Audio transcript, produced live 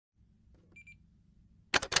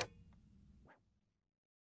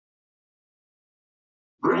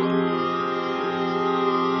Pray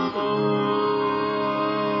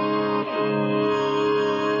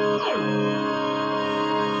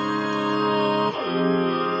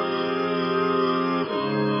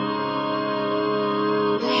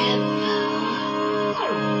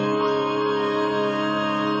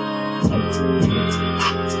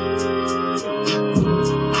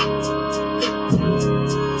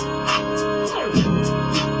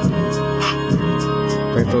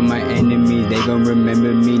for my enemies, they gon'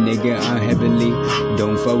 remember me, nigga, heavily.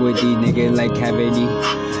 Don't fuck with these niggas like cavity.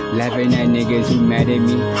 Laughing at niggas who mad at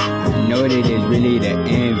me. I know that it's really the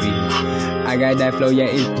envy. I got that flow, yeah,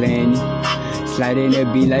 it's plenty. Sliding the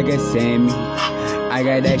beat like a Sammy. I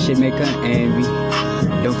got that shit, make her envy.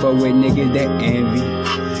 Don't fuck with niggas that envy.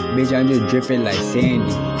 Bitch, I'm just dripping like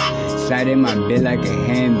Sandy. Sliding my bit like a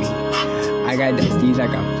hammy. I got that steez like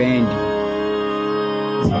a Fendi.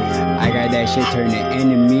 I got that shit turn to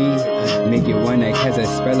enemy. Make it wanna cast a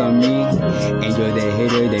spell on me. Angel the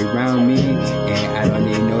hitter, they round me. And I don't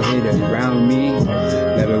need no hitters round me.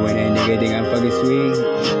 Love it when a nigga think I'm fucking sweet.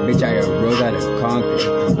 Bitch, I arose out of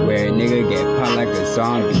concrete. Where a nigga get popped like a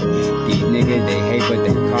zombie. These niggas, they hate but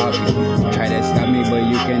they copy. Try to stop me but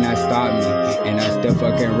you cannot stop me. And I still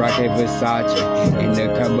fucking rockin' Versace. In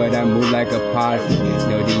the cupboard I move like a posse.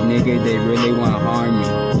 No, these niggas, they really want harm me.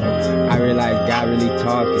 I realize God really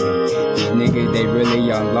talking. These niggas, they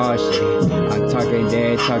really on lost shit. I'm talking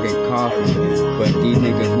dead, talking coffee. But these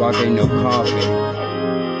niggas walking no coffin.